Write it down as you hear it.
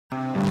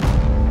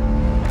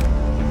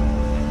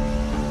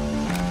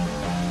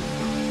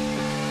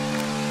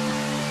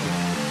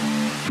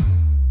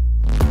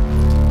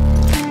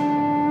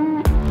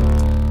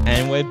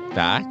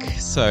back.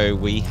 So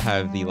we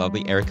have the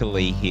lovely Erika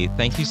Lee here.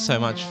 Thank you so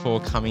much for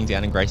coming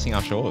down and gracing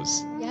our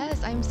shores.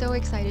 Yes, I'm so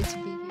excited to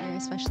be here,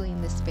 especially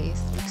in this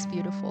space. It looks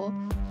beautiful.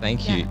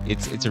 Thank you.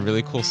 It's a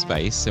really cool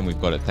space, and we've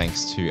got it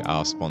thanks to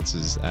our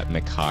sponsors at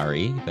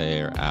Macari.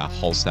 They're our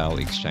wholesale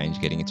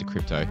exchange getting into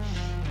crypto.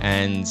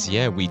 And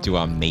yeah, we do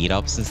our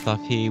meetups and stuff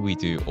here. We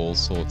do all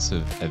sorts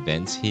of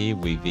events here.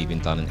 We've even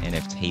done an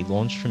NFT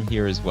launch from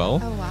here as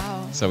well. Oh,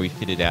 wow. So we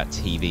fitted out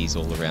TVs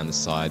all around the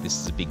side. This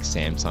is a big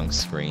Samsung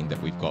screen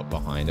that we've got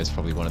behind us.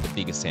 Probably one of the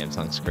biggest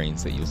Samsung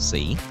screens that you'll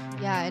see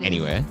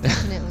anywhere.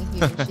 Definitely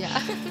huge,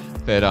 yeah.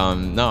 But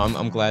no,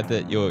 I'm glad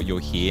that you're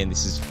here, and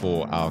this is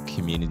for our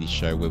community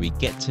show where we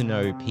get to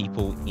know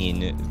people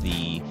in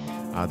the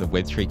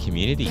Web3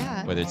 community,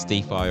 whether it's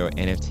DeFi or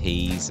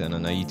NFTs. And I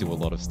know you do a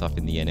lot of stuff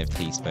in the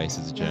NFT space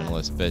as a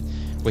journalist, but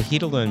we're here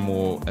to learn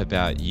more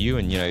about you.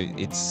 And, you know,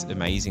 it's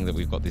amazing that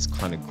we've got this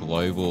kind of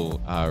global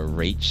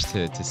reach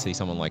to see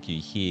someone like you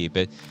here.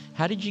 But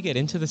how did you get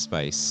into the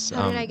space?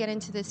 How did I get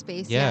into this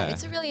space? Yeah,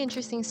 it's a really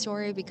interesting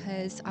story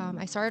because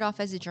I started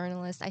off as a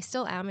journalist. I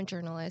still am a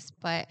journalist,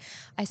 but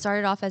I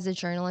started off as a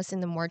journalist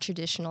in the more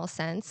traditional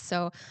sense.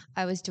 So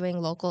I was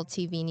doing local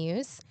TV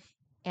news.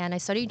 And I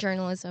studied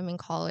journalism in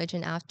college,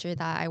 and after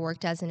that, I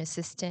worked as an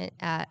assistant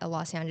at a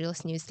Los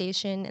Angeles news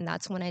station, and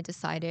that's when I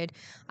decided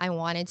I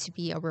wanted to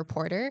be a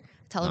reporter,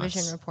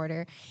 television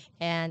reporter.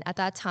 And at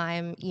that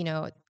time, you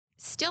know,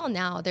 still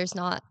now, there's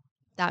not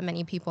that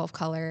many people of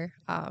color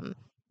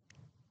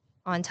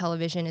on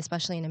television,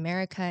 especially in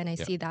America, and I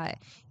see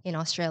that in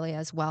Australia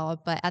as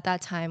well. But at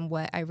that time,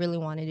 what I really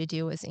wanted to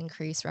do was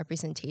increase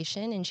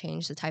representation and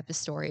change the type of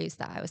stories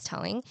that I was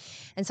telling.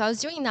 And so I was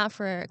doing that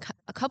for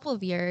a couple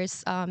of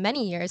years,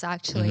 many years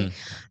actually.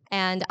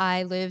 And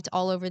I lived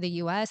all over the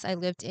US. I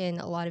lived in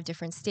a lot of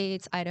different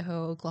states,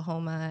 Idaho,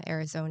 Oklahoma,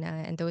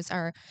 Arizona, and those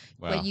are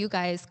what you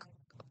guys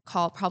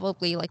call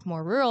probably like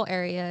more rural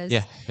areas.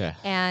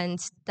 And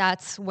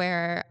that's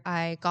where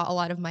I got a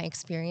lot of my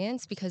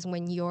experience, because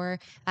when you're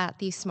at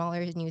these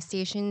smaller news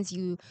stations,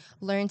 you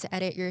learn to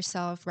edit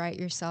yourself, write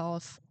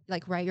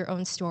your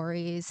own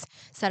stories,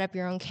 set up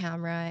your own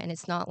camera. And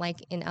it's not like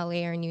in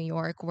LA or New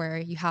York where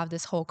you have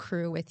this whole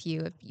crew with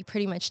you. You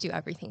pretty much do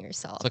everything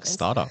yourself. It's like a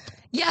startup.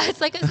 Yeah,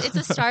 it's like it's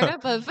a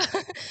startup of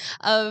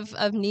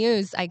of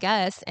news, I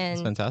guess. And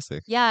it's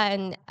fantastic. Yeah,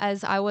 and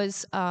as I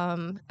was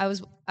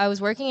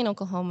working in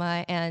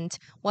Oklahoma, and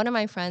one of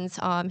my friends,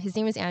 his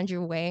name is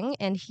Andrew Wang,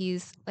 and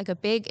he's like a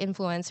big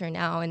influencer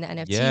now in the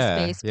NFT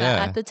space. But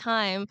at the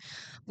time,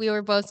 we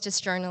were both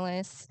just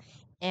journalists,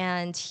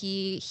 and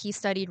he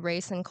studied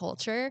race and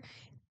culture.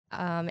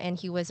 And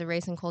he was a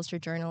race and culture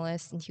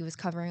journalist, and he was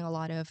covering a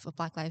lot of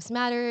Black Lives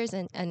Matters,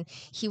 and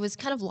he was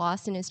kind of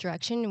lost in his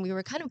direction, and we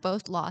were kind of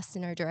both lost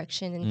in our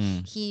direction.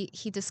 And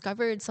he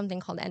discovered something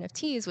called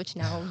NFTs, which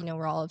now, you know,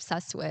 we're all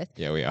obsessed with.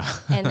 Yeah, we are.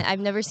 And I've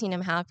never seen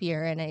him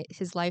happier, and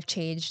his life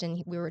changed,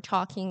 and we were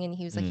talking, and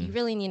he was like, you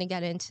really need to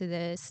get into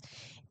this.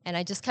 And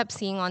I just kept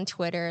seeing on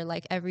Twitter,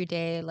 like every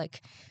day,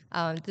 like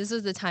this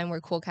was the time where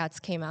Cool Cats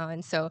came out.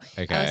 And so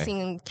I was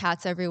seeing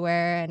cats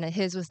everywhere, and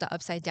his was the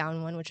upside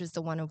down one, which was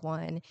the one of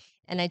one.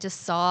 And I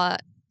just saw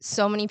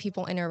so many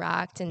people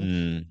interact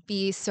and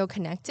be so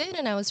connected.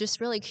 And I was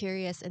just really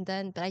curious.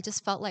 But I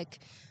just felt like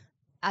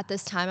at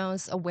this time I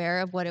was aware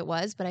of what it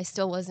was, but I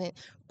still wasn't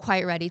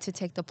quite ready to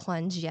take the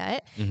plunge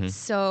yet.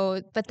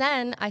 So, but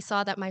then I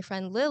saw that my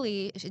friend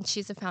Lily, and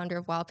she's the founder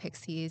of Wild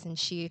Pixies, and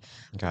she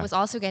was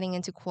also getting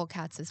into Cool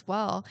Cats as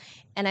well.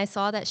 And I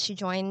saw that she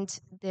joined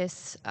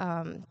this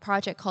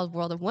project called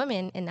World of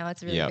Women, and now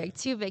it's really big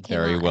too. But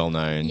very well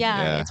known.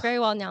 Yeah, it's very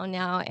well known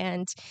now.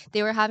 And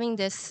they were having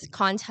this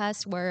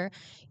contest where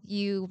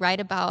you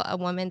write about a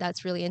woman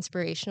that's really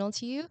inspirational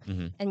to you,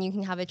 and you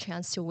can have a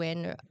chance to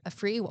win a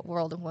free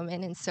World of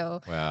Women. And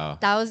so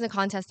that was the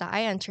contest that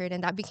I entered,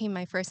 and that became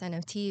my first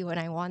NFT when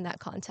I won that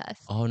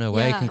contest. Oh, no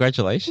way.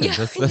 Congratulations.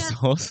 That's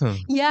awesome.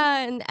 Yeah,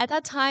 and at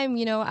that time,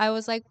 you know, I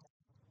was like,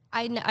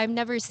 I've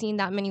never seen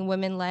that many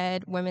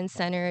women-led,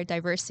 women-centered,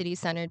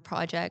 diversity-centered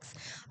projects.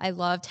 I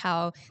loved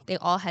how they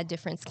all had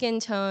different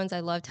skin tones. I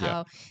loved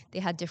how they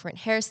had different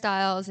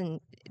hairstyles, and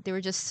they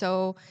were just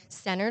so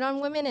centered on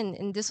women.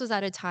 And this was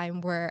at a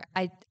time where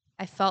I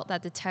felt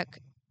that the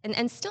tech,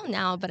 and still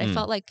now, but I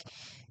felt like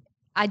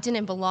I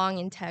didn't belong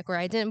in tech, or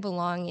I didn't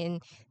belong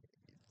in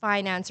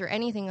finance or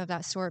anything of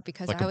that sort,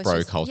 because like I was a bro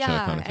just culture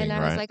kind of thing, and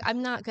I was like,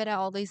 I'm not good at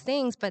all these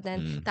things. But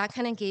then that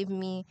kind of gave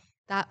me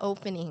that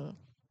opening,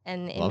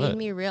 and it made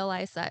me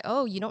realize that,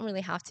 oh, you don't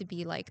really have to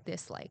be like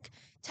this like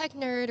tech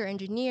nerd or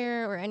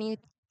engineer or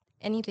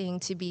anything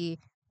to be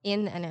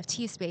in the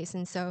NFT space.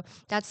 And so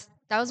that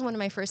was one of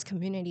my first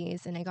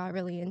communities, and I got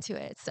really into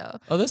it. So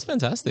that's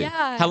fantastic.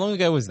 Yeah. How long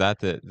ago was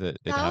that it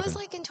happened? Was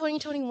like in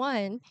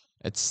 2021.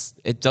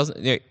 It doesn't,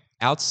 you know,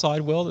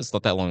 outside world, it's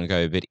not that long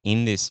ago, but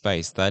in this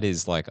space, that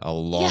is like a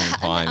long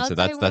time. So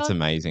that's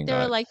amazing. They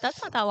were like,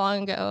 that's not that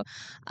long ago.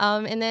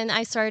 And then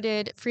I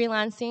started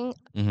freelancing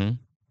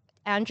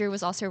Andrew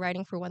was also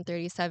writing for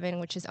 137,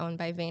 which is owned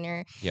by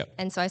Vayner. Yep.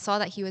 And so I saw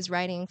that he was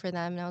writing for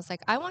them, and I was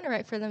like, I want to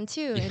write for them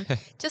too. And Yeah.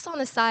 just on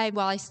the side,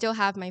 while I still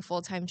have my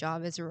full-time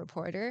job as a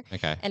reporter,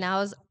 Okay. and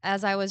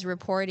as I was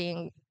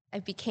reporting, I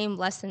became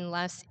less and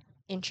less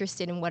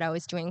interested in what I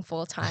was doing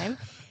full time.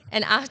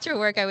 And after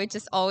work, I would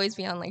just always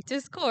be on like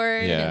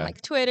Discord and Yeah.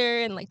 like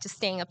Twitter and like just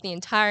staying up the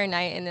entire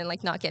night and then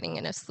like not getting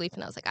enough sleep.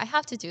 And I was like, I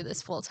have to do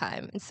this full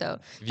time. And so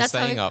If you're that's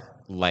how staying up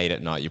late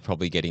at night, you're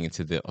probably getting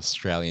into the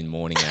Australian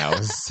morning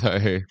hours. So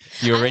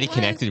you're I already was.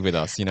 connected with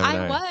us. You never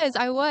know.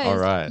 I All was.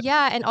 right.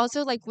 Yeah, and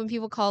also like when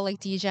people call like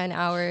DGen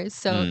hours,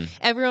 so Mm.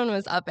 everyone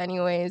was up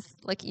anyways,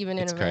 like even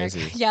in It's America.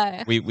 crazy.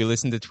 Yeah. We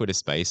listen to Twitter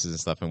Spaces and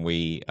stuff, and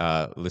we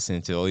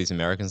listen to all these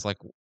Americans like,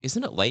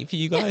 isn't it late for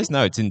you guys?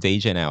 No, it's in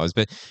DGen hours.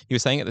 But you were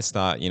saying at the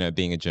start,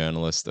 being a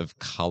journalist of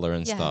color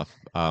and Yeah. stuff.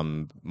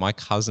 My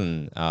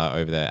cousin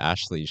over there,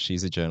 Ashley,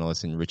 she's a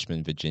journalist in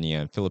Richmond,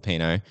 Virginia,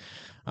 Filipino.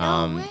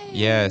 No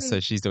Yeah, way. so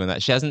she's doing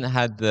that. She hasn't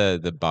had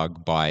the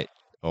bug bite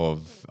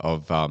of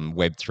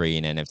Web3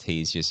 and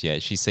NFTs just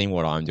yet. She's seen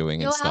what I'm doing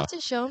and You'll have stuff.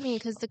 to show me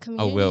because the I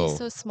community is will.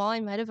 so small. I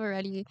might have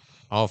already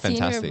Oh, seen her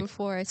fantastic.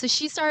 before. So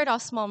she started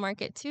off small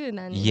market too, and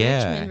then in Richmond,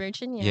 Yeah.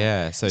 Virginia,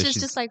 Yeah. So which is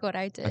just she's like what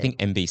I I did. think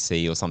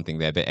NBC or something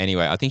there. But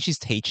anyway, I think she's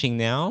teaching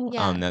now.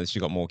 Yeah. Now that she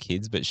got more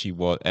kids, but she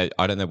was.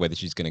 I don't know whether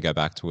she's going to go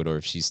back to it or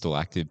if she's still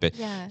active. But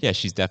Yeah. yeah,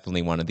 she's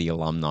definitely one of the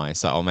alumni.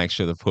 So I'll make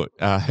sure to put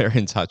her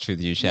in touch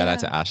with you. Shout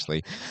out Yeah. to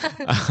Ashley.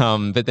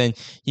 But then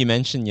you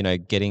mentioned,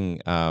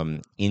 getting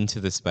into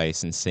the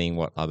space and seeing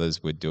what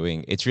others were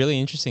doing. It's really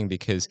interesting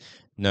because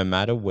no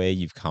matter where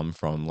you've come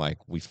from, like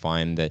we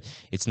find that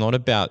it's not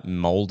about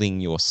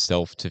molding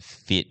yourself to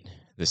fit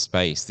the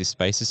space. This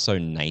space is so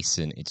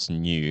nascent, it's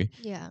new.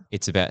 Yeah.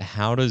 It's about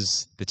how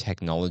does the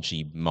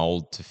technology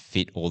mold to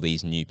fit all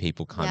these new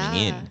people coming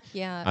Yeah. in.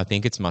 Yeah. I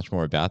think it's much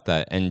more about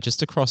that. And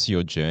just across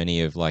your journey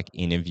of like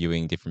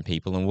interviewing different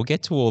people, and we'll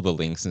get to all the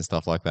links and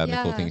stuff like that and the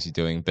cool Yeah. things you're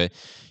doing. But,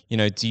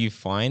 do you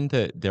find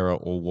that there are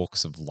all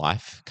walks of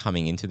life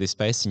coming into this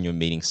space and you're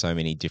meeting so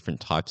many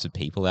different types of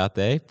people out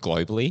there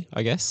globally,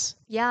 I guess?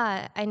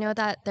 Yeah, I know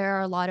that there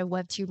are a lot of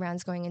Web2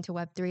 brands going into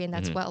Web3, and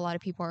that's Hmm. what a lot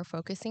of people are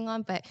focusing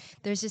on. But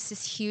there's just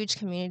this huge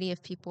community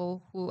of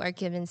people who are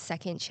given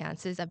second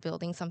chances at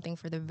building something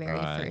for the very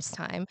Right. first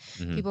time.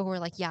 Hmm. People who are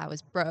like, yeah, I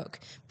was broke.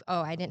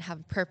 Oh, I didn't have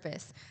a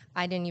purpose.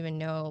 I didn't even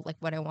know like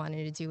what I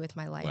wanted to do with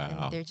my life. And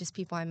Wow. they're just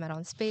people I met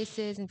on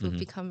spaces and who've Hmm.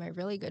 become my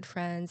really good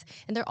friends.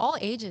 And they're all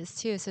ages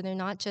too. So they're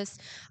not just,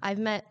 I've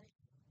met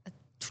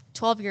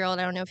 12-year-old.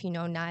 I don't know if you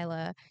know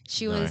Nyla.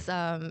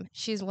 No.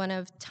 She's one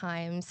of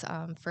Time's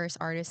first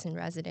artists in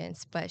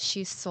residence, but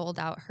she sold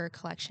out her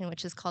collection,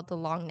 which is called the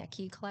Long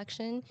Necky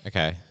collection.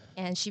 Okay.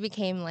 And she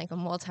became like a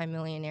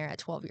multimillionaire at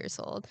 12 years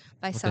old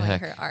by What the selling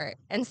her heck? art.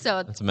 And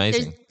so That's there's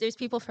amazing. there's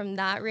people from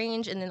that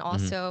range, and then Hmm.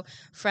 also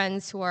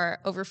friends who are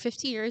over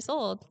 50 years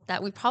old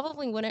that we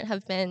probably wouldn't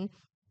have been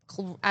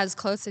as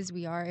close as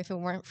we are if it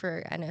weren't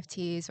for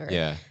NFTs or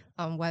Yeah.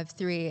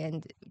 Web3,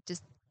 and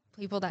just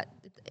people that,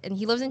 and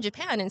he lives in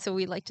Japan, and so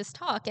we like just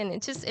talk, and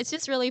it's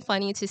just really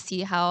funny to see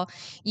how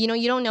you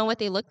don't know what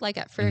they look like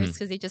at Hmm. first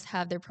because they just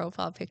have their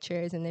profile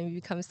pictures, and then you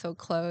become so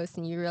close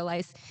and you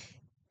realize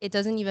it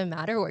doesn't even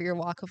matter what your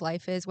walk of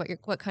life is,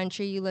 what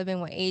country you live in,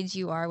 what age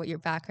you are, what your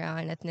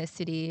background,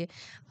 ethnicity,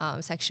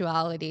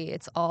 sexuality.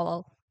 It's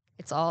all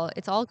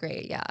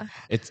great. Yeah.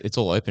 It's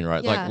all open,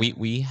 right? Like Yeah.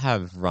 we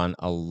have run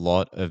a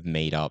lot of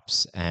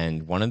meetups,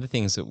 and one of the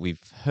things that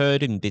we've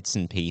heard in bits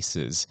and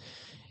pieces,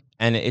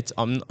 and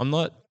I'm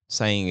not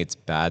saying it's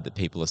bad that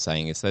people are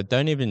saying it, so they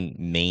don't even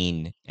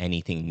mean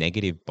anything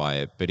negative by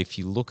it. But if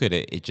you look at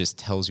it, it just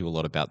tells you a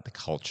lot about the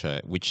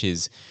culture, which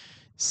is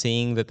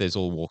seeing that there's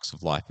all walks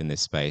of life in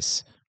this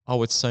space.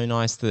 Oh, it's so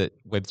nice that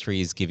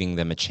Web3 is giving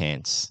them a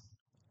chance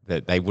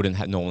that they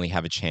wouldn't normally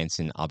have a chance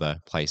in other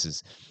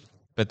places.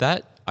 But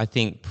that I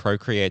think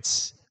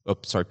permeates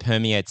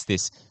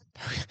this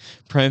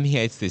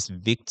permeates this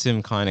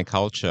victim kind of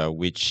culture,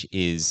 which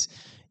is,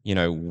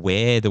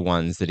 we're the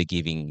ones that are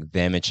giving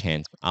them a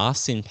chance.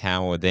 Us in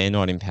power, they're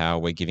not in power,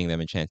 we're giving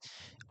them a chance.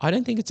 I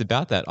don't think it's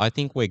about that. I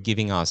think we're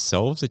giving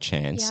ourselves a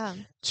chance Yeah.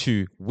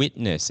 to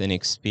witness and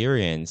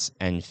experience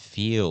and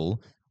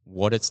feel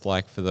what it's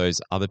like for those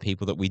other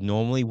people that we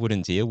normally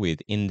wouldn't deal with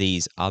in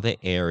these other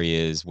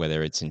areas,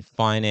 whether it's in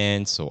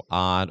finance or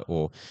art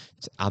or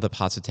other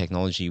parts of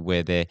technology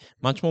where they're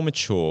much more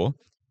mature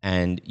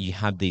and you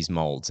have these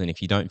molds. And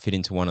if you don't fit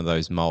into one of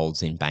those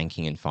molds in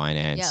banking and Yeah.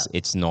 finance,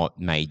 it's not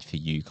made for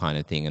you kind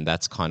of thing. And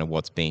that's kind of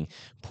what's being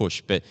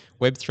pushed. But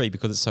Web3,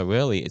 because it's so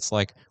early, it's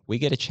like we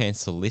get a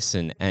chance to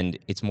listen, and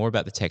it's more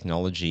about the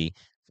technology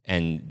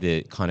and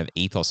the kind of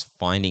ethos,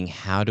 finding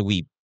how do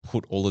we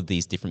put all of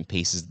these different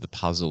pieces of the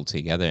puzzle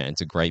together. And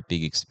it's a great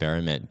big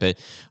experiment. But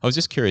I was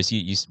just curious,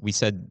 we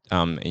said,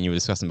 and you were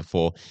discussing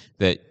before,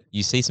 that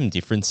you see some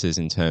differences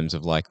in terms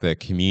of like the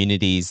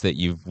communities that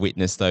you've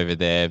witnessed over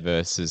there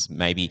versus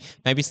maybe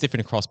it's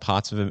different across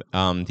parts of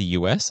the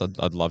US.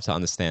 I'd love to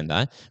understand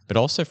that, but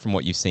also from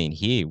what you've seen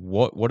here,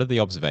 what are the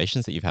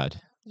observations that you've had?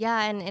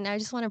 Yeah, and I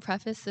just want to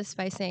preface this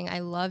by saying I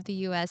love the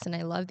US and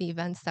I love the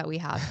events that we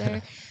have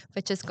there,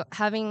 but just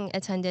having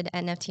attended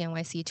NFT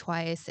NYC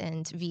twice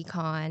and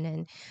VCon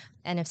and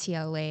NFT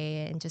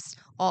LA and just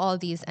all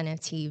these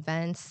NFT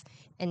events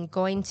and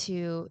going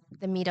to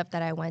the meetup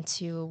that I went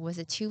to, was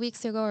it 2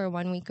 weeks ago or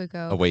 1 week A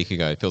ago? week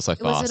ago. It feels so Was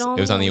it fast. It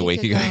was only a only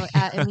a week week ago. ago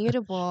at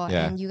Immutable?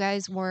 Yeah. And you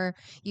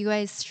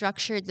guys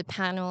structured the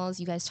panels.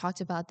 You guys talked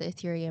about the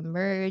Ethereum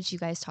merge. You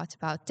guys talked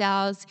about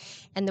DAOs.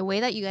 And the way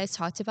that you guys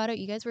talked about it,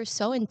 you guys were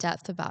so in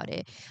depth about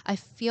it. I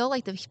feel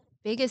like the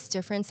biggest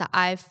difference that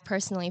I've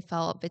personally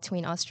felt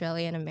between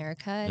Australia and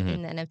America Hmm.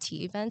 in the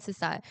NFT events is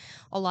that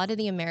a lot of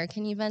the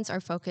American events are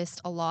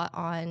focused a lot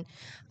on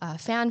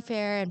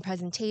fanfare and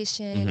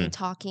presentation Hmm. and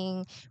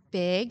talking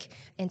big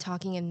and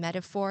talking in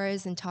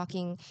metaphors and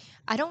talking,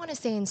 I don't want to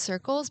say in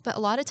circles, but a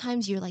lot of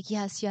times you're like,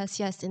 yes, yes,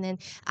 yes. And then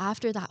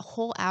after that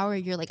whole hour,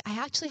 you're like, I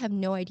actually have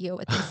no idea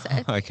what they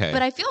said, Okay.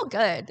 but I feel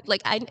good.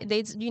 Like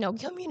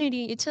community,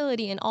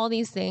 utility, and all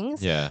these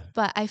things. Yeah.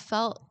 But I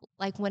felt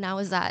like when I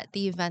was at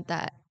the event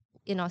that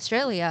in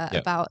Australia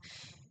Yep. about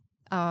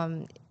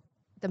um,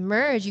 the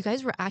merge, you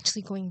guys were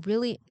actually going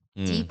really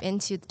Mm. deep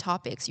into the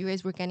topics. You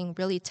guys were getting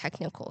really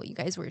technical. You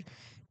guys were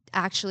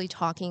actually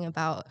talking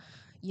about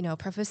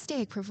proof of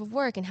stake, proof of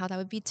work, and how that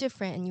would be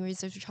different. And you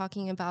guys were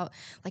talking about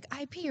like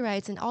IP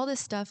rights and all this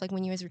stuff, like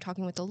when you guys were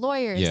talking with the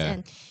lawyers. Yeah.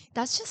 And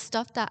that's just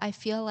stuff that I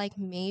feel like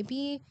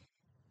maybe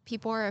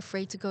people are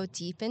afraid to go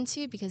deep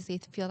into because they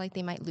feel like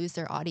they might lose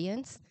their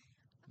audience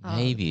in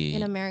Maybe.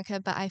 America.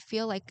 But I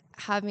feel like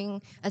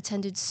having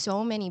attended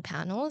so many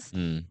panels,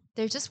 Mm.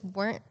 there just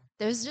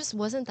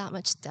wasn't that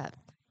much depth.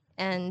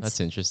 And That's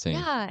interesting.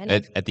 yeah, and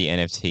At the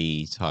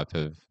NFT type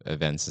of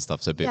events and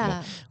stuff, so a bit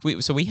more. yeah,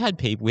 So we had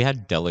people, we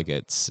had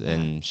delegates, yeah,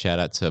 and shout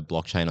out to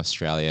Blockchain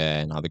Australia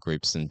and other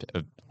groups and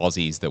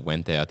Aussies that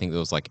went there. I think there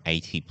was like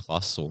 80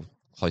 plus or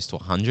close to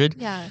 100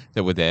 yeah.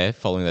 that were there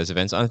following those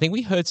events. And I think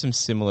we heard some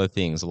similar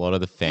things. A lot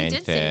of the They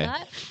did say fanfare,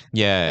 that.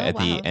 yeah, Oh at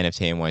the wow.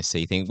 NFT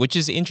NYC thing, which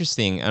is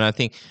interesting. And I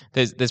think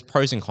there's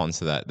pros and cons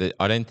to that.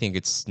 I don't think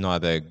it's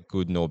neither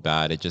good nor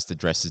bad. It just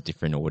addresses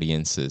different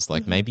audiences.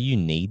 Like Hmm. maybe you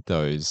need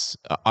those.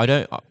 I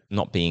don't,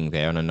 not being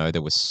there, and I know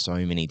there were so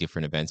many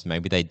different events.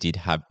 Maybe they did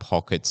have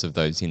pockets of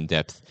those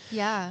in-depth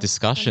Yeah,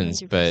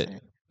 discussions, but 100%.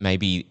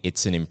 maybe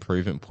it's an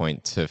improvement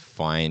point to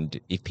find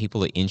if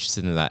people are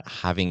interested in that,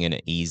 having an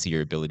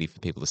easier ability for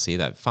people to see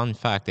that. Fun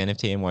fact,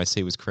 NFT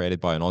NYC was created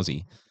by an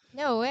Aussie.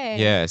 No way.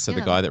 Yeah, so the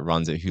Yeah. guy that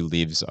runs it, who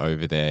lives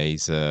over there,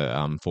 he's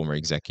a former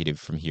executive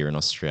from here in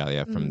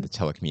Australia, from Mm. the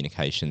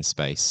telecommunications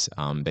space.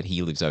 But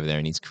he lives over there,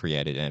 and he's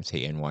created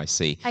NFT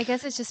NYC. I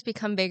guess it's just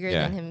become bigger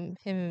than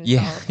Yeah, yeah,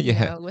 himself,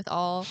 yeah. with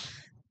all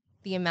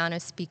the amount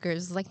of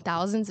speakers, like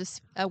thousands of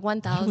That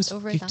 1,000 was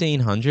over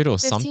 1,500 or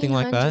something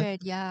like that.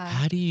 1,500. Yeah.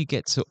 How do you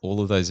get to all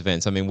of those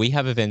events? I mean, we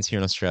have events here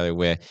in Australia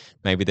where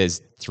maybe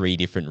there's 3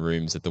 different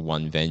rooms at the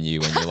one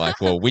venue, and you're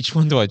like, well, which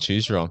one do I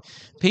choose from?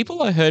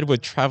 People I heard were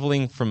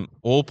traveling from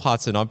all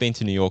parts, and I've been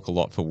to New York a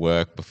lot for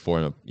work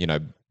before,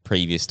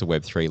 previous to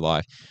Web3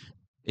 life.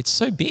 It's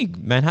so big,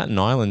 Manhattan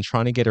Island,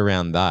 trying to get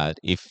around that,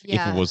 if it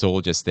Yeah. was all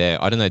just there.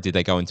 I don't know, did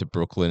they go into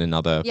Brooklyn and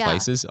other Yeah.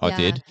 places? I Yeah.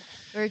 did.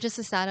 Or just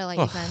the satellite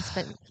events,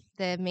 but Oh,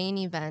 the main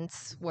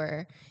events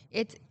were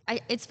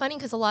it's funny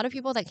because a lot of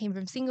people that came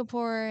from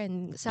Singapore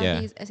and yeah.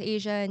 Southeast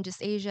Asia and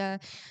just Asia,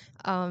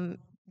 um,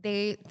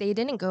 they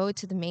didn't go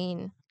to the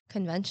main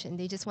convention.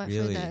 They just went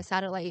for the Really?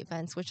 satellite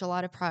events, which a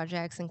lot of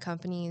projects and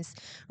companies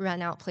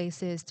rent out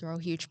places, throw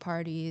huge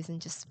parties, and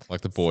just.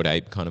 Like the Bored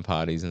Ape kind of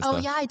parties and Oh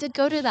stuff? yeah, I did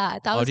go to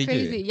that. That Oh, was did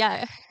you? crazy.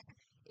 Yeah,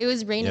 it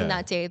was raining Yeah.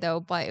 that day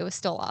though, but it was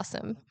still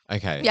awesome.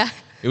 Okay. Yeah.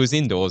 It was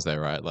indoors though,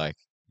 right? Like,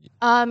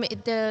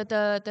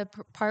 The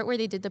part where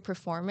they did the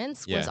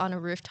performance was yeah. on a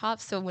rooftop,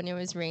 so when it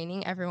was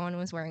raining, everyone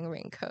was wearing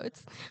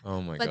raincoats.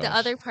 Oh my But the gosh.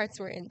 other parts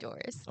were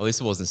indoors. At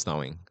least it wasn't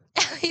snowing,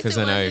 At least because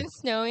it I know wasn't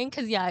snowing,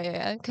 cause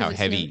yeah, cause how it snowed.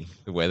 heavy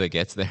the weather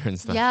gets there and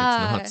stuff. It's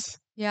Yeah, nuts.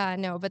 yeah,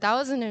 no, but that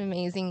was an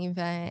amazing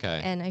event,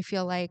 Okay. and I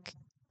feel like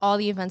all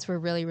the events were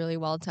really, really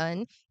well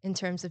done in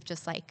terms of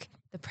just like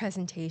the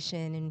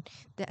presentation and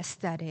the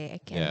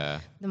aesthetic and Yeah.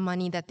 the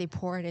money that they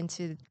poured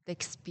into the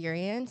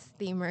experience,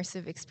 the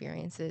immersive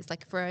experiences.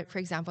 Like for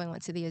example, I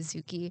went to the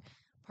Azuki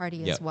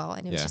party as Yep. well,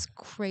 and it was Yeah. just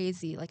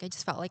crazy. Like I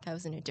just felt like I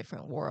was in a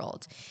different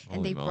world. And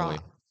Holy they moly.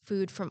 brought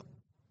food from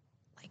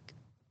like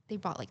they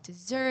brought like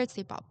desserts,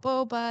 they brought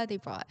boba, they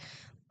brought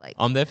like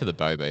I'm there for the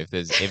boba.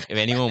 If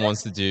anyone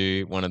wants to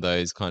do one of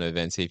those kind of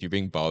events, if you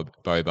bring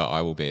boba,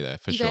 I will be there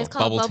for you guys sure.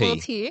 call it bubble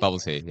tea. Bubble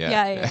tea. Yeah.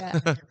 Yeah, yeah, Yeah.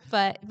 yeah.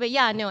 But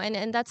yeah, no,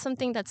 and that's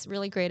something that's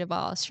really great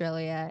about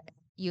Australia.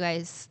 You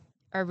guys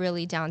are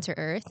really down to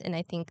earth, and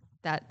I think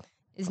that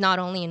is not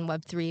only in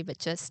Web3, but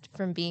just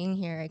from being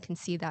here, I can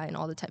see that in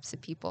all the types of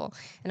people.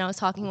 And I was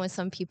talking with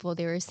some people,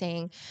 they were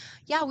saying,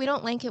 yeah, we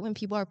don't like it when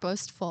people are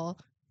boastful.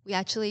 We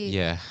actually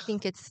Yeah.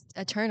 think it's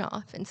a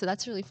turnoff. And so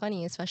that's really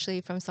funny, especially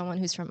from someone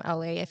who's from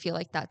LA. I feel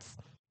like that's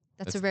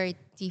That's a very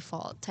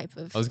default type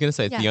of. I was going to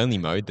say it's Yeah. the only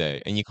mode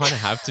there, and you kind of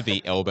have to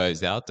be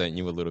elbows out, don't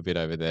you? A little bit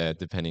over there,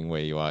 depending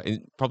where you are.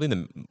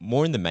 Probably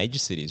more in the major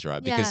cities,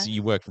 right? Because Yeah.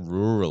 you work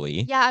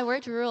rurally. Yeah, I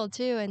worked rural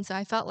too, and so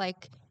I felt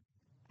like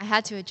I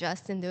had to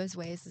adjust in those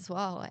ways as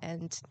well.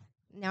 And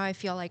now I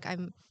feel like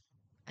I'm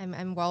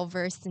well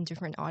versed in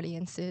different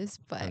audiences.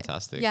 But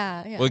Fantastic.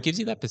 yeah, Well, yeah. it gives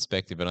you that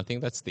perspective, and I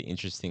think that's the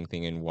interesting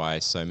thing, and why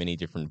so many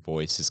different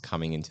voices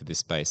coming into this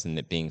space, and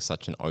it being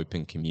such an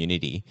open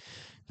community,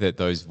 that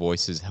those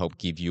voices help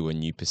give you a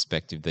new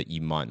perspective that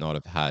you might not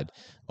have had.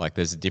 Like,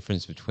 there's a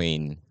difference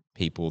between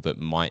people that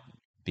might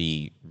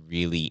be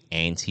really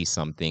anti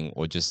something,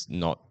 or just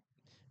not,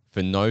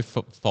 for no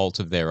fault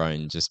of their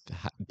own, just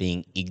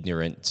being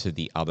ignorant to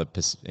the other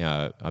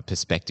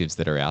perspectives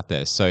that are out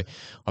there. So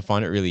I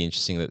find it really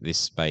interesting that this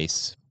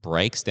space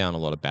breaks down a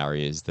lot of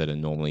barriers that are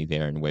normally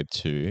there in Web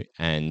 2,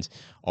 and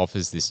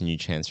offers this new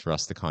chance for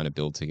us to kind of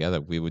build together.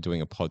 We were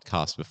doing a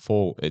podcast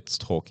before, it's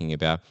talking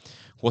about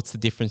what's the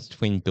difference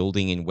between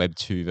building in Web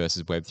 2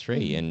 versus Web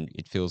 3. And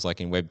it feels like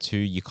in Web 2,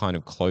 you kind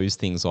of close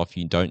things off,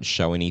 you don't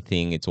show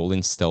anything, it's all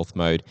in stealth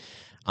mode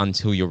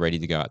until you're ready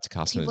to go out to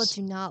People customers.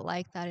 do not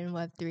like that in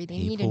Web3. They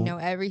need to People, know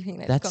everything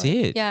that's that's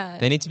going. it. Yeah.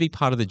 They need to be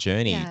part of the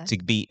journey, Yeah. to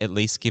be at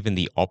least given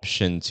the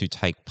option to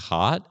take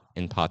part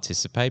and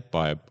participate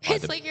by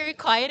It's like you're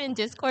quiet in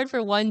Discord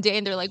for one day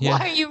and they're like, why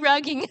Yeah. are you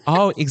rugging?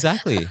 Oh,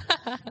 exactly.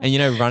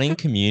 And running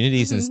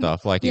communities and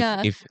stuff, like,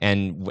 Yeah.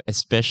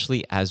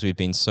 especially as we've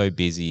been so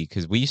busy,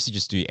 because we used to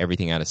just do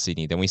everything out of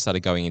Sydney. Then we started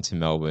going into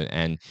Melbourne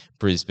and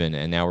Brisbane,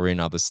 and now we're in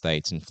other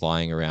states and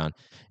flying around.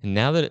 And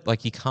now that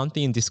like you can't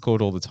be in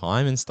Discord all the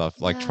time and stuff,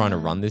 like trying to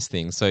Yeah. run this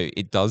thing. So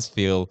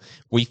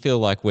we feel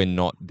like we're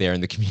not there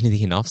in the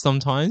community enough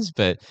sometimes,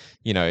 but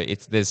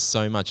there's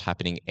so much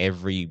happening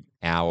every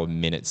hour,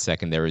 minute,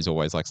 second. There is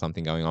always like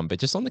something going on. But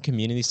just on the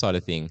community side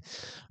of thing,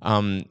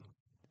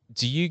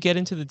 do you get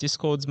into the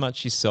Discords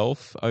much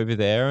yourself over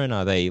there? And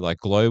are they like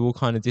global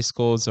kind of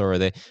Discords, or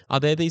are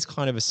there these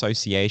kind of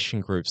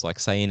association groups, like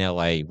say in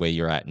LA where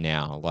you're at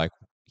now? Like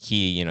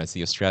here, it's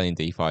the Australian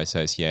DeFi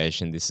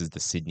Association. This is the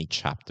Sydney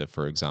chapter,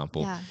 for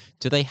example. Yeah.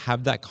 Do they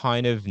have that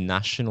kind of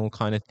national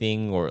kind of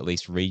thing, or at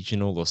least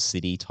regional or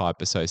city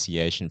type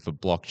association for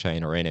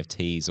blockchain or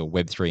NFTs or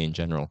Web3 in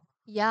general?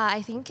 Yeah,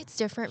 I think it's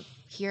different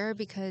here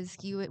because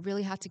you would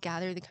really have to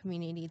gather the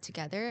community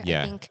together. I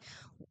Yeah. think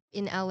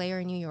in LA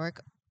or New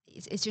York,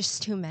 it's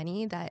just too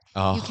many that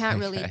you Oh, can't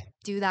really okay.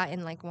 do that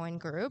in like one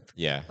group.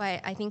 Yeah.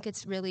 But I think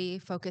it's really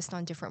focused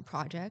on different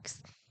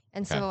projects.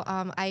 And Okay. so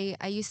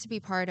I used to be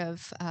part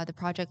of the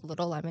project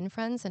Little Lemon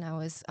Friends, and I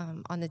was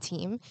on the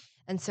team.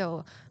 And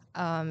so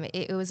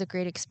it was a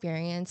great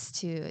experience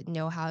to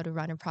know how to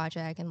run a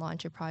project and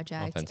launch a Oh,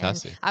 project. And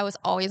fantastic. I was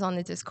always on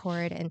the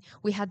Discord, and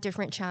we had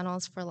different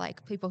channels for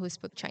like people who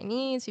spoke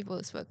Chinese, people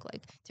who spoke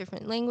like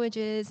different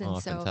languages. And Oh,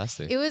 so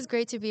fantastic. it was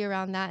great to be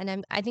around that.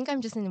 And I think I'm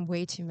just in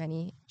way too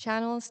many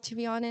channels, to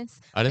be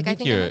honest. I don't Like I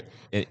think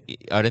think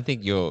I I don't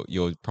think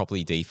you're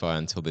properly DeFi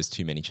until there's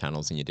too many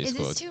channels in your It is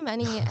Discord. too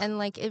many, and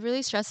like it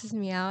really stresses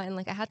me out. And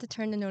like I had to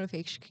turn the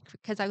notification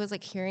because I was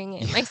like hearing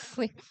it in my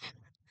sleep,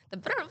 the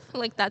brrr,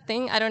 like that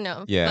thing. I don't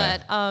know, Yeah.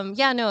 but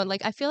yeah, no.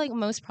 Like I feel like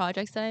most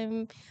projects that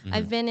I've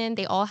Mhm. been in,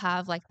 they all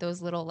have like those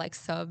little like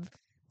sub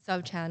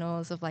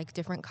channels of like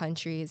different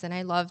countries, and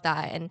I love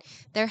that. And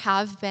there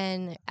have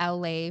been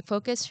LA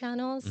focused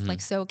channels like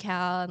Mhm.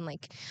 SoCal and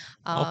like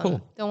Oh,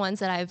 cool. the ones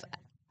that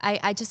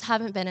I just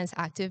haven't been as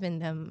active in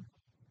them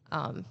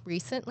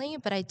recently,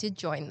 but I did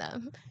join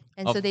them.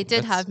 And Oh, so they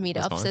did that's have that's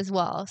meetups fine. as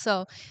well.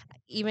 So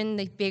even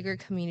the bigger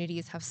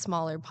communities have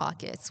smaller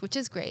pockets, which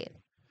is great.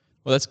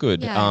 Well, that's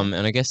good. Yeah. And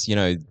I guess,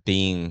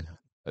 being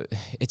uh,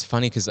 it's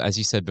funny because, as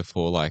you said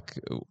before, like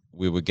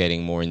we were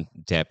getting more in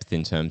depth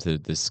in terms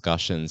of the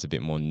discussions, a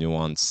bit more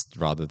nuanced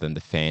rather than the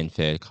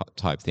fanfare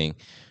type thing.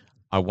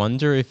 I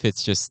wonder if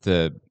it's just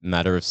the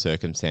matter of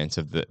circumstance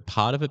of the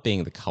part of it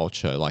being the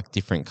culture, like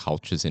different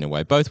cultures in a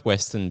way, both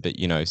Western, but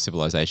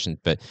civilizations,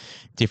 but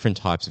different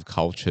types of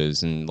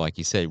cultures. And like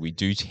you said, we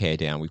do tear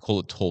down. We call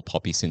it tall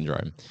poppy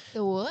syndrome.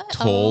 The what?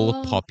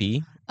 Tall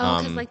poppy. Oh,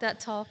 because like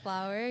that tall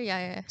flower. Yeah,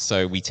 yeah.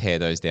 So we tear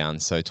those down.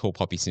 So tall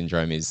poppy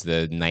syndrome is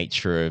the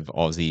nature of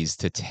Aussies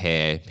to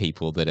tear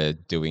people that are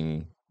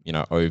doing,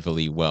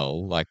 overly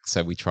well. Like,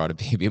 so we try to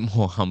be a bit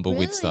more humble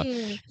with stuff.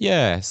 Really?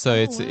 Yeah. So Oh,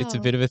 it's a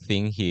wow. bit of a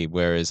thing here.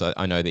 Whereas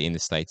I know that in the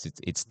States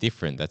it's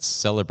different. That's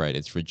celebrated.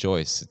 It's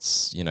rejoice.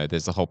 It's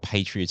there's a whole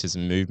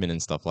patriotism movement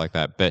and stuff like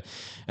that.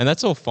 And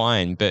that's all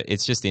fine. But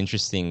it's just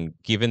interesting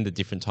given the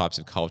different types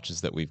of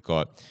cultures that we've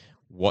got,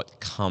 what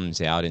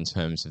comes out in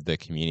terms of the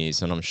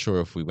communities. And I'm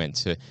sure if we went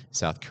to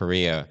South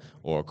Korea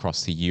or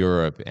across to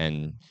Europe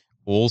and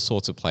all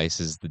sorts of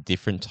places, the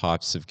different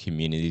types of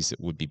communities that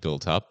would be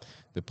built up.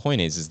 The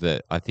point is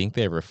that I think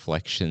they're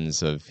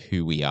reflections of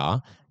who we are,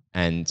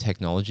 and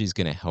technology is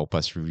going to help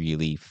us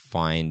really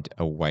find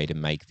a way to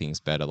make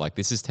things better. Like,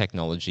 this is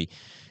technology.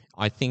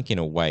 I think in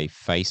a way,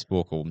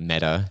 Facebook or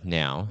Meta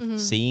now, Hmm.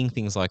 seeing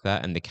things like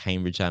that and the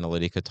Cambridge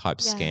Analytica type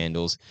Yeah.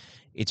 scandals,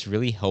 it's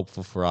really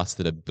helpful for us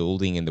that are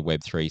building in the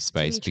Web3 To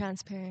space be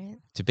transparent.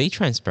 to be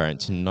transparent,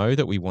 to Yeah. know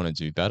that we want to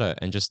do better.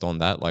 And just on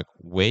that, like,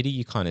 where do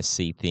you kind of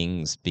see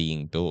things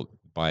being built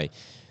by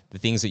the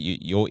things that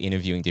you're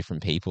interviewing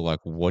different people? Like,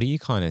 what are you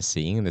kind of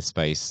seeing in the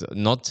space?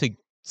 Not to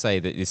say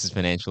that this is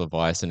financial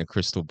advice and a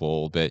crystal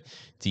ball, but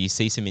do you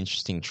see some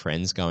interesting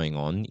trends going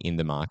on in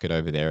the market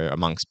over there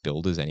amongst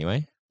builders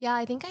anyway? Yeah,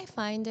 I think I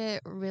find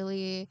it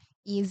really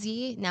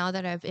easy now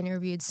that I've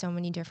interviewed so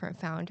many different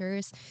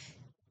founders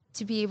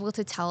to be able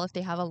to tell if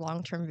they have a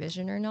long-term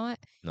vision or not.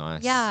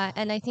 Nice. Yeah,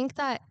 and I think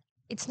that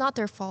it's not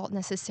their fault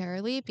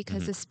necessarily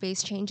because Hmm. the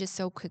space changes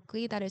so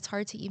quickly that it's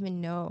hard to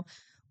even know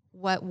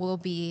what will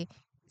be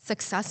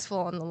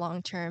successful in the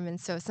long term. And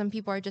so some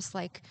people are just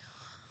like,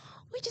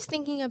 we're just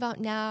thinking about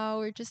now,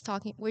 we're just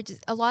talking, we're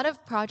just a lot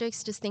of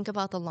projects just think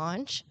about the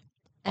launch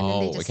and then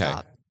they Oh, just okay.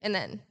 stop. And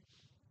then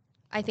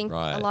I think a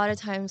Right. lot of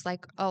times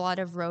like a lot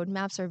of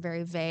roadmaps are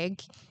very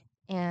vague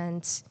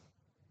and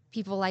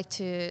people like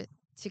to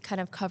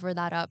kind of cover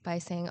that up by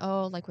saying,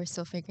 "Oh, like we're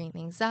still figuring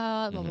things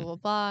out, blah blah Hmm. blah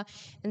blah."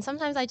 And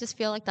sometimes I just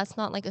feel like that's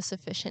not like a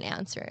sufficient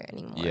answer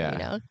anymore, you Yeah.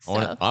 know? I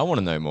want So, I want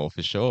to know more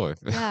for sure.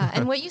 yeah,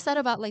 and what you said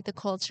about like the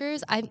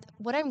cultures,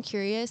 I'm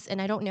curious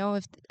and I don't know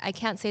if I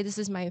can't say this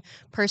is my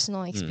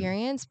personal Hmm.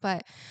 experience,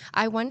 but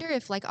I wonder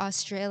if like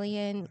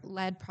Australian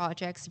led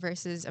projects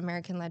versus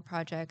American led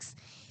projects,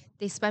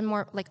 they spend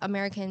more like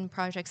American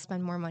projects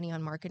spend more money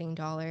on marketing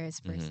dollars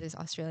Hmm. versus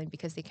Australian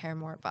because they care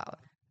more about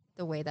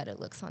the way that it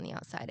looks on the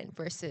outside and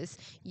versus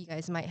you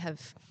guys might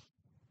have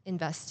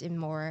invest in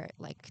more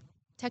like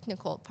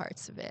technical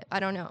parts of it. I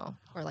don't know.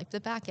 Or like the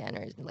back end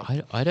or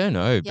like I don't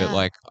know, but yeah.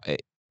 like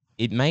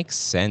it makes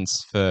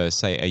sense for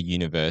say a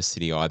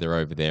university either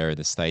over there in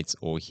the States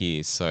or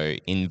here. So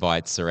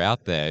invites are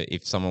out there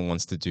if someone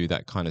wants to do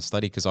that kind of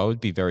study. Because I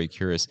would be very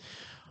curious.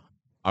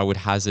 I would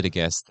hazard a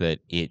guess that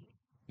it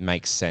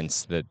makes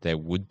sense that there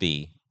would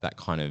be that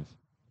kind of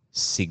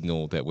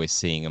signal that we're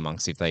seeing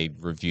amongst if they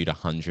reviewed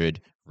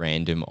 100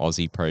 random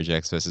Aussie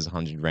projects versus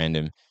 100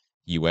 random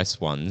US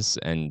ones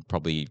and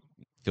probably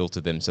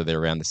filtered them so they're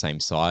around the same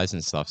size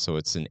and stuff. So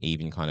it's an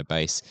even kind of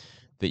base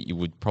that you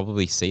would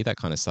probably see that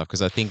kind of stuff.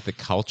 Because I think the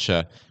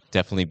culture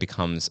definitely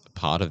becomes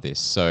part of this.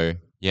 So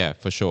yeah,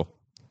 for sure.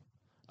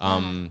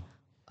 Yeah.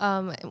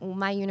 Um,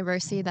 My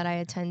university that I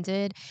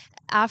attended,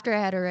 after I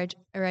had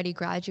already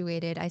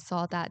graduated, I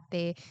saw that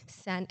they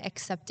sent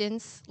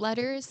acceptance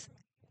letters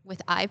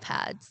with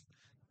iPads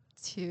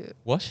to,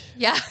 what?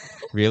 yeah,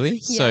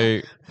 Really? yeah, So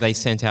they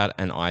sent out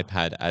an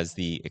iPad as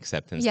the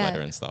acceptance yeah.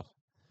 letter and stuff.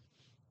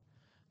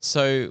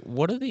 So,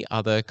 what are the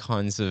other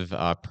kinds of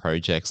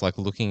projects? Like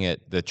looking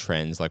at the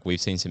trends, like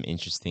we've seen some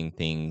interesting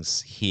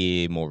things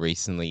here more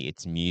recently.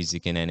 It's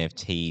music and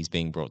NFTs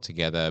being brought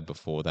together.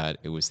 Before that,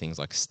 it was things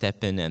like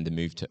Steppen and the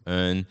move to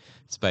earn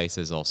space.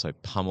 There's also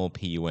Pummel,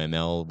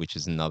 PUML, which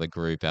is another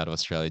group out of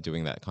Australia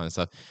doing that kind of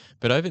stuff.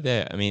 But over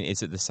there, I mean,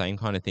 is it the same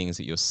kind of things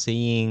that you're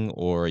seeing,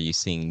 or are you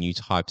seeing new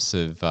types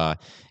of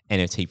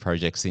NFT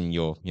projects in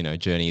your,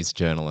 journey as a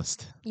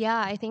journalist?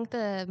 Yeah, I think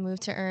the move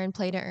to earn,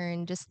 play to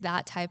earn, just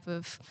that type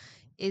of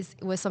is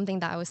was something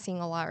that I was seeing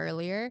a lot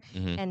earlier.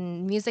 Hmm.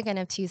 And music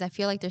NFTs, I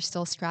feel like they're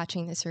still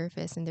scratching the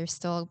surface and there's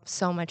still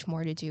so much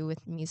more to do with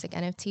music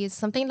NFTs.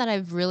 Something that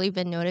I've really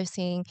been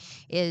noticing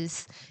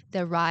is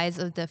the rise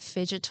of the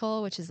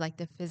phygital, which is like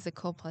the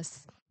physical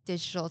plus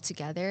digital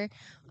together.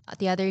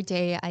 The other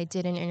day I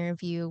did an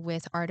interview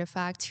with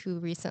Artifact who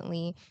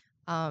recently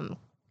um,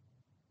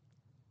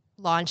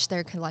 launched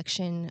their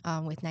collection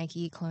with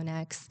Nike Clone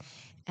X,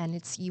 and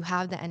it's you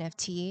have the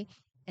NFT,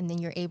 and then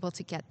you're able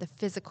to get the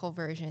physical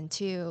version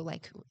too,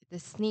 like the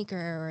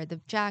sneaker or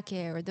the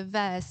jacket or the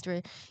vest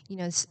or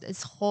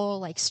this whole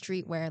like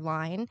streetwear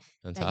line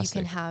that you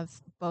can Fantastic. have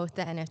both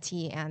the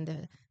NFT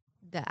and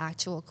the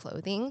actual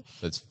clothing.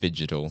 So it's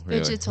digital,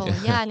 really. Digital,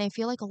 yeah, and I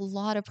feel like a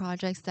lot of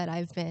projects that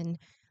I've been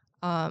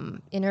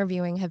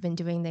interviewing have been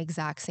doing the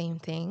exact same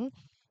thing,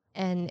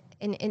 and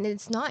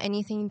it's not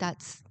anything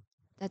that's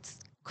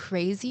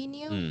crazy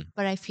new, Mm.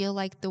 but I feel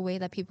like the way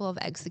that people have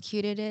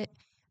executed it,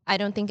 I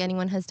don't think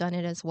anyone has done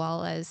it as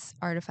well as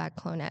Artifact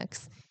Clone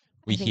X.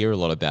 We I think hear a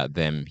lot about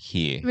them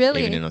here, even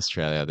really, in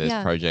Australia. There's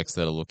yeah, projects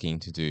that are looking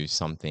to do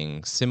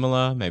something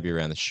similar, maybe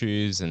around the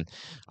shoes and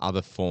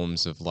other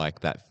forms of like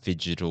that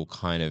digital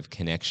kind of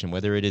connection,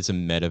 whether it is a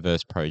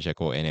metaverse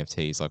project or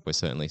NFTs, like we're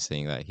certainly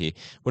seeing that here.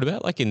 What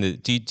about like in the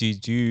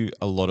do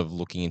a lot of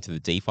looking into the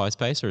DeFi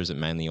space, or is it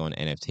mainly on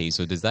NFTs?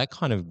 Or does that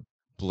kind of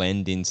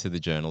blend into the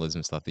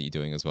journalism stuff that you're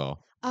doing as well?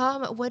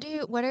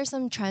 what are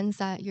some trends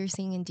that you're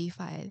seeing in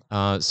DeFi?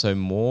 So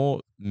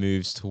more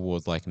moves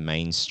towards like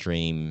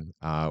mainstream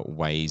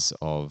ways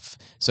of.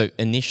 So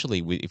initially,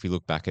 if we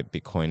look back at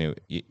Bitcoin,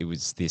 it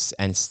was this,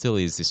 and still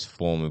is this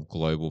form of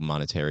global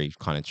monetary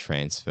kind of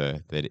transfer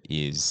that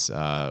is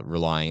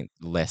relying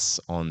less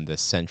on the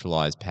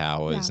centralized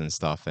powers Yeah. and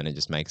stuff, and it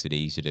just makes it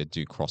easier to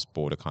do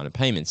cross-border kind of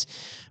payments.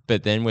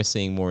 But then we're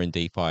seeing more in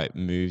DeFi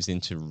moves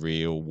into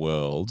real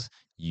world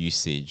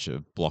usage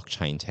of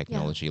blockchain Yeah.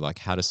 technology, like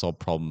how to solve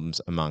problems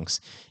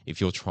amongst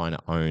if you're trying to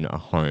own a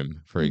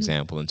home, for Mhm.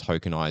 example, and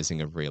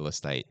tokenizing of real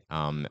estate,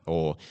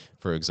 or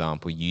for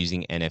example,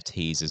 using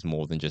NFTs as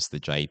more than just the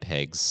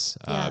JPEGs,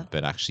 Yeah.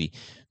 but actually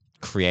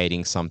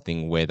creating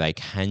something where they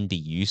can be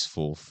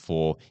useful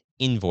for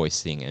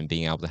invoicing and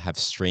being able to have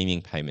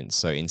streaming payments.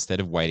 So instead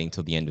of waiting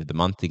till the end of the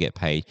month to get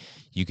paid,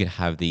 you could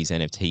have these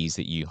NFTs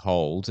that you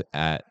hold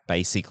at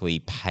basically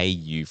pay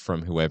you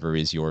from whoever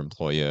is your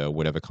employer,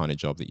 whatever kind of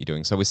job that you're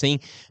doing. So we're seeing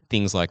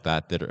things like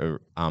that that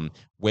are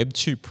Web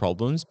 2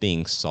 problems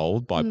being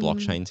solved by Mm.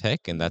 blockchain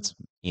tech. And Mhm. that's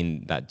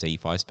in that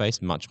DeFi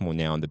space, much more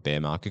now in the bear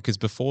market. Because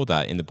before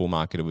that, in the bull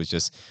market, it was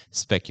just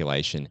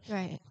speculation.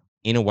 Right.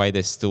 In a way,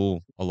 there's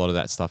still a lot of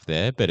that stuff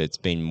there, but it's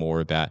been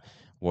more about,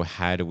 well,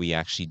 how do we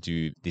actually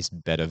do this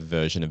better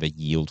version of a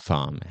yield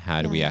farm?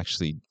 How do we Yeah.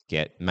 actually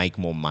make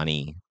more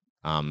money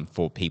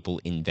for people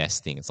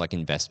investing? It's like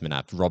investment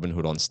apps,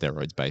 Robinhood on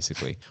steroids,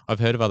 basically. I've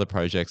heard of other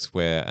projects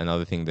where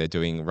another thing they're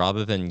doing,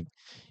 rather than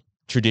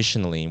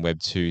traditionally in Web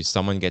 2,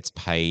 someone gets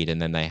paid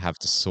and then they have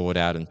to sort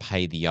out and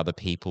pay the other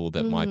people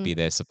that might be Mhm.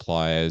 their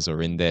suppliers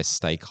or in their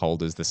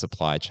stakeholders, the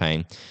supply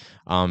chain.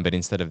 But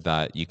instead of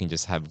that, you can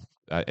just have,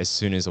 as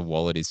soon as a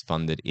wallet is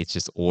funded, it's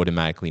just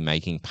automatically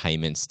making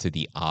payments to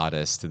the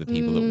artists, to the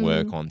people that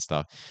work Mm. on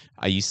stuff.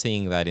 Are you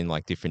seeing that in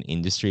like different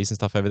industries and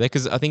stuff over there?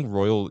 Because I think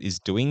Royal is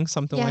doing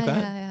something like Yeah,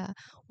 that. yeah, yeah.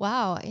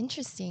 Wow,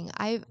 interesting.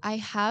 I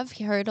have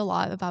heard a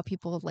lot about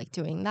people like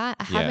doing that.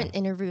 I Yeah. haven't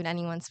interviewed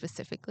anyone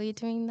specifically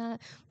doing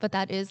that, but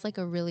that is like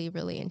a really,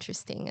 really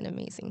interesting and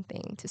amazing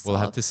thing to We'll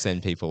have solve. to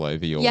send people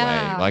over your way,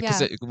 Yeah, like,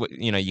 because yeah.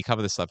 you know, you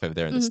cover the stuff over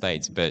there in the Mhm.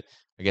 States, but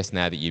I guess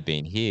now that you've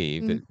been here,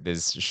 Mhm.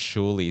 there's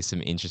surely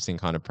some interesting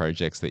kind of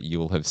projects that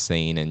you'll have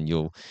seen and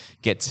you'll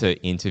get to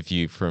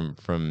interview from,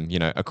 you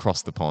know,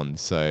 across the pond.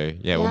 So,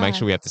 yeah, we'll make Yeah.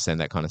 sure we have to send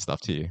that kind of stuff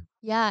to you.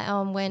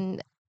 Yeah,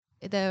 when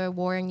the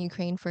war in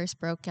Ukraine first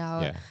broke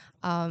out,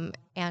 Yeah.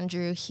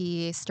 Andrew,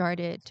 he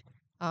started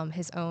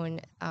his own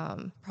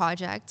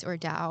project or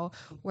DAO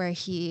where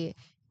he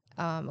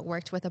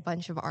worked with a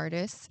bunch of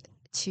artists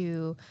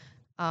to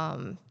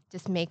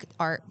just make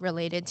art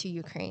related to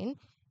Ukraine.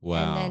 And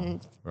Wow.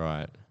 then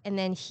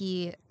Right.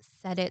 he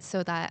set it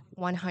so that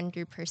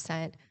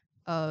 100%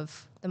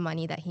 of the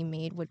money that he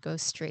made would go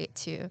straight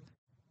to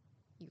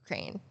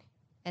Ukraine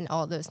and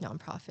all those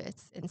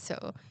nonprofits. And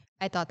so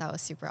I thought that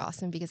was super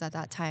awesome because at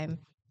that time,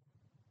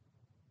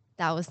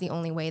 that was the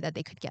only way that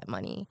they could get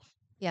money.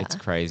 It's Yeah,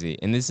 crazy.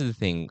 And this is the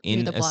thing,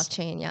 through the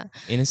blockchain. Yeah.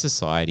 in a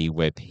society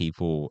where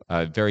people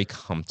are very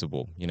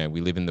comfortable, you know,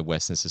 we live in the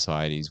Western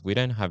societies, we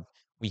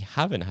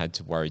haven't had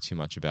to worry too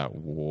much about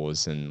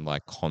wars and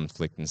like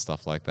conflict and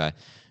stuff like that.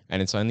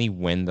 And it's only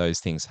when those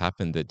things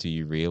happen that do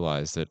you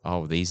realize that,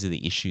 oh, these are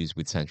the issues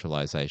with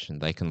centralization.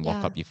 They can lock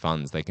Yeah. up your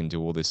funds, they can do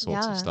all this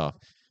sorts of Yeah. stuff.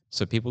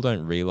 So people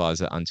don't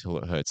realize it until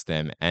it hurts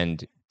them.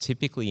 And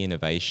typically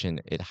innovation,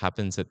 it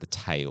happens at the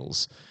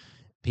tails.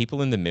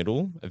 People in the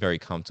middle are very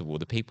comfortable.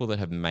 The people that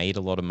have made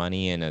a lot of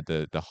money and are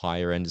the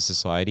higher end of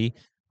society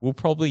will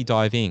probably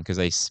dive in because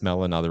they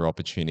smell another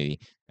opportunity.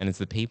 And it's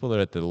the people that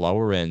are at the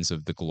lower ends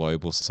of the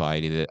global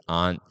society that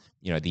aren't,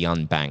 you know, the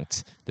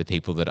unbanked, the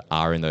people that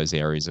are in those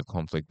areas of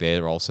conflict,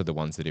 they're also the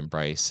ones that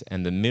embrace.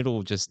 And the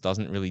middle just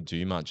doesn't really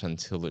do much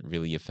until it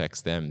really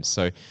affects them.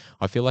 So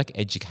I feel like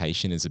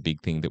education is a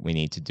big thing that we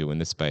need to do in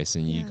this space.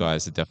 And you Yeah.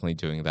 guys are definitely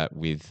doing that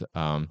with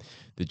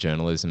the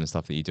journalism and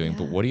stuff that you're doing.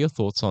 But Yeah. what are your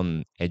thoughts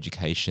on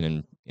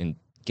education and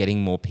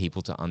getting more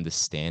people to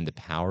understand the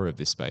power of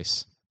this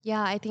space?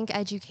 Yeah, I think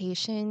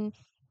education,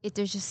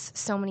 there's just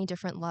so many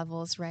different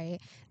levels, right?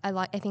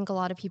 I think a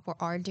lot of people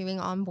are doing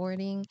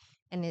onboarding,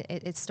 and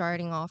it's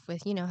starting off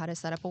with, how to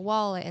set up a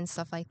wallet and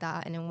stuff like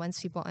that. And then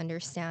once people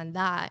understand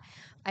that,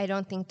 I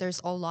don't think there's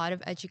a lot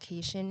of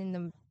education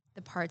in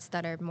the parts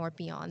that are more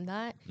beyond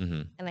that.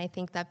 Hmm. And I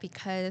think that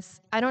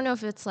because I don't know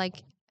if it's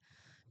like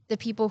the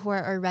people who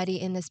are already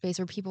in the space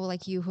or people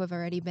like you who have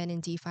already been in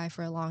DeFi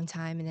for a long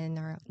time and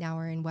then now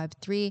are in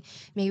Web3,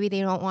 maybe they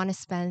don't want to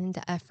spend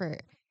the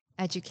effort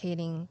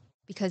educating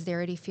because they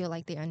already feel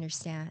like they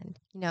understand.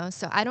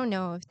 So I don't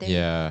know if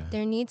Yeah.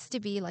 there needs to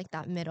be like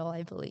that middle,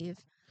 I believe.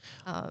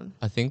 Um,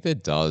 I think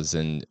that does.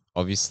 And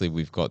obviously,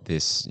 we've got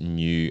this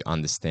new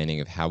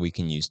understanding of how we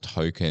can use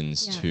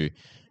tokens yeah. to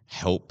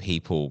help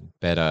people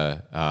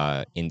better,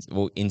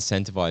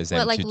 incentivize What,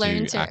 them like to learn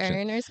do to action.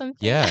 earn or something?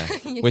 Yeah.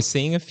 Yeah. We're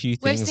seeing a few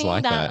We're things seeing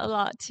like that that. a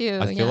lot too.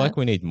 I feel Yeah. like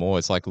we need more.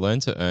 It's like learn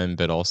to earn,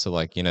 but also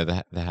like, you know,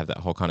 they have that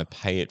whole kind of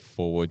pay it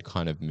forward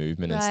kind of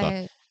movement and stuff.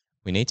 Right.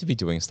 We need to be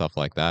doing stuff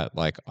like that.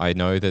 Like, I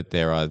know that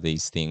there are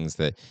these things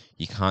that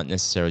you can't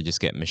necessarily just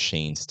get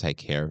machines to take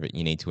care of it.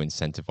 You need to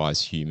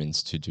incentivize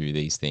humans to do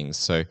these things.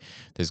 So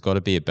there's got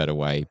to be a better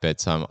way.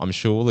 But I'm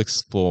sure we'll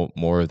explore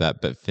more of that.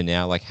 But for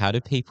now, like, how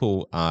do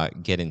people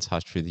get in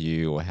touch with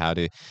you, or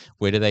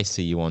where do they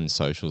see you on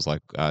socials?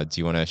 Like, do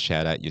you want to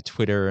shout out your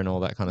Twitter and all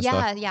that kind of stuff?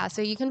 Yeah, yeah.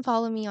 So you can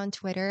follow me on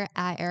Twitter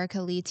at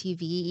Erika Lee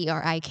TV,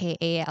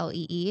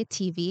 ErikaLee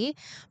TV.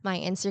 My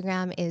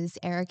Instagram is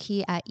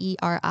Eriki at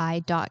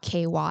ERI.KY.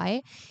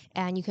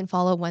 And you can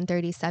follow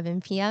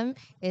 1:37 p.m.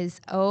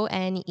 is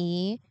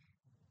ONE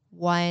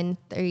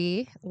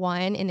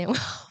 131 and then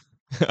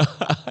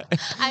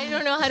I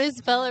don't know how to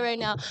spell it right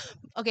now.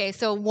 Okay,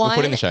 so We'll put it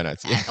in one the show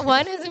notes. Yeah.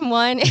 one is in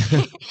one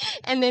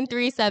and then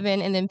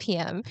 37 and then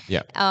PM.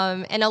 Yeah.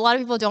 And a lot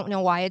of people don't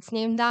know why it's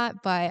named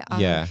that, but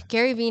Yeah.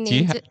 Gary Vee Do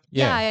you named it.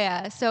 yeah.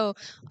 Yeah. So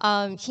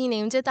he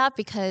named it that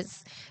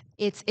because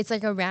it's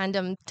like a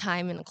random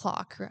time in the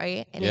clock,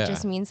 right? And it Yeah.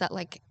 just means that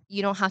like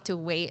you don't have to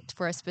wait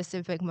for a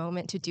specific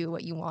moment to do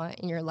what you want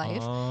in your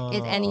life.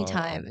 It's any Oh,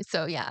 time.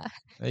 So yeah.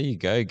 there you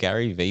go,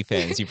 Gary Vee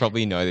fans. You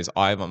probably know this.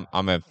 I'm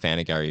a fan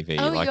of Gary Vee.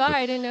 Oh, you Like are?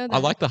 I didn't know I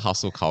that. like the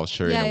hustle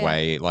culture in Yeah, a yeah.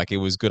 way. Like it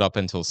was good up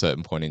until a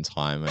certain point in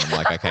time, and I'm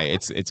like, okay,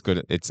 it's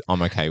good.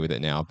 I'm okay with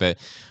it now. But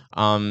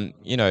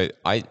you know,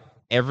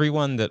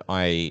 everyone that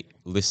I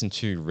listen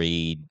to,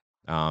 read,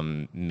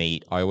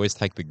 meet, I always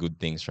take the good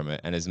things from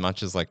it. And as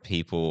much as like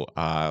people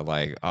are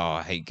like, oh,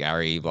 I hate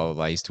Gary, blah blah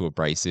blah, he's too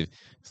abrasive.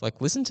 It's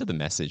like, listen to the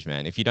message,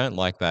 man. If you don't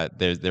like that,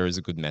 there is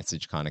a good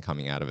message kind of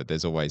coming out of it.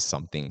 There's always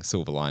something,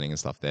 silver lining and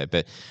stuff there.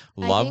 But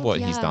I love think, what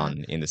he's yeah.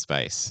 done in the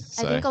space.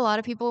 I So think a lot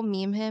of people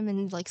meme him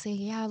and like say,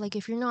 yeah, like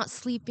if you're not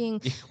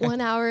sleeping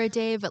 1 hour a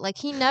day, but like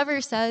he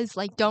never says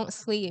like don't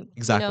sleep, you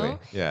exactly, know?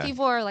 yeah.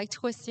 People are like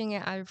twisting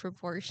it out of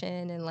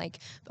proportion, and like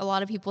a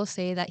lot of people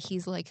say that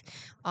he's like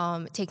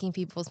taking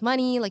people's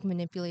money, like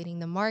manipulating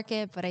the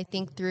market. But I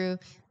think through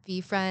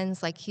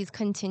VeeFriends, like he's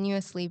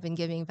continuously been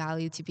giving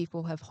value to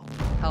people who have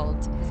held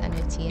his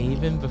NFT.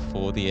 Even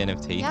before the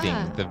NFT Yeah.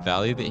 thing, the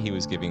value that he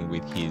was giving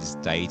with his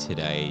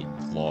day-to-day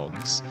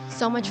vlogs,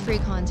 So much free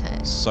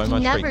content. So he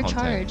much free never content.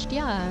 charged,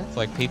 yeah. it's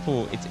like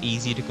people, it's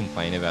easy to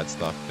complain about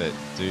stuff, but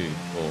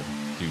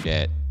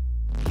dudette,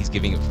 he's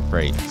giving it for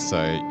free.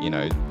 So, you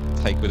know,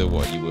 take with it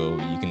what you will.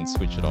 You can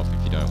switch it off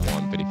if you don't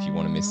want, but if you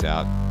want to miss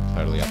out,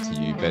 totally up to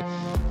you. But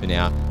for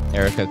now,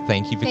 Erika,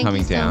 thank you for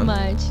coming so down.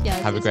 Much.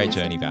 Yes, Have a this great was-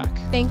 journey back.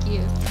 Thank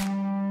you.